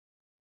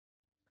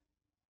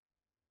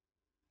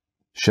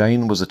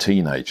Shane was a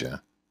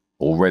teenager,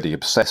 already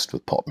obsessed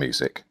with pop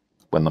music,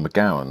 when the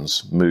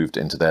McGowans moved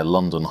into their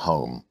London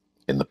home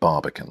in the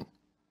Barbican.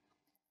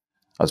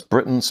 As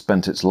Britain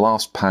spent its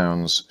last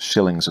pounds,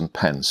 shillings and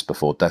pence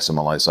before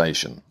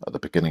decimalisation at the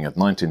beginning of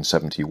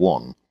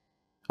 1971,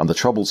 and the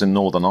troubles in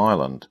Northern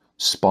Ireland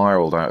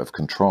spiralled out of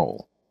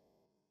control,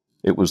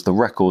 it was the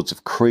records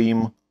of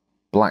Cream,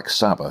 Black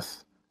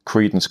Sabbath,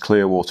 Creedence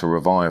Clearwater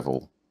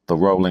Revival, the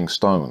Rolling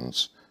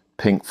Stones,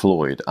 Pink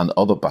Floyd and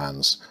other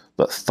bands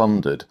that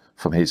thundered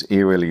from his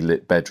eerily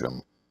lit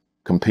bedroom,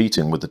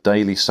 competing with the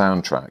daily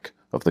soundtrack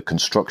of the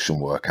construction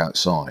work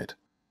outside.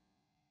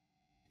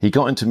 He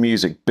got into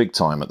music big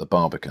time at the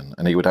Barbican,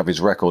 and he would have his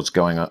records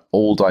going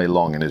all day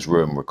long in his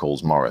room,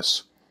 recalls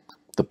Morris.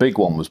 The big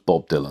one was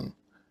Bob Dylan,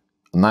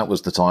 and that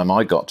was the time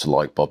I got to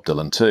like Bob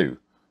Dylan too.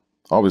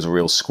 I was a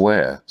real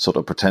square, sort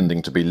of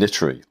pretending to be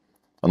literary,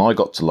 and I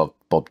got to love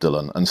Bob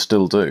Dylan, and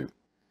still do.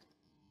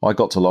 I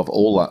got to love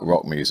all that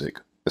rock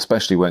music,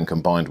 especially when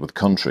combined with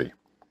country.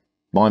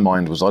 My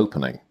mind was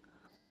opening.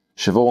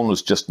 Siobhan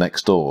was just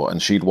next door, and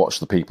she'd watch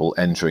the people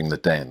entering the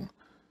den.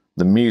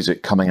 The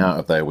music coming out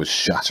of there was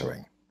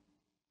shattering.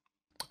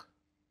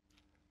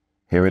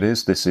 Here it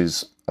is. This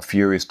is A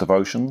Furious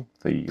Devotion,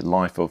 the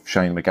life of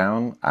Shane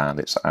MacGowan, and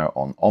it's out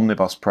on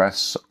Omnibus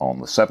Press on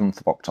the 7th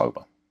of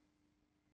October.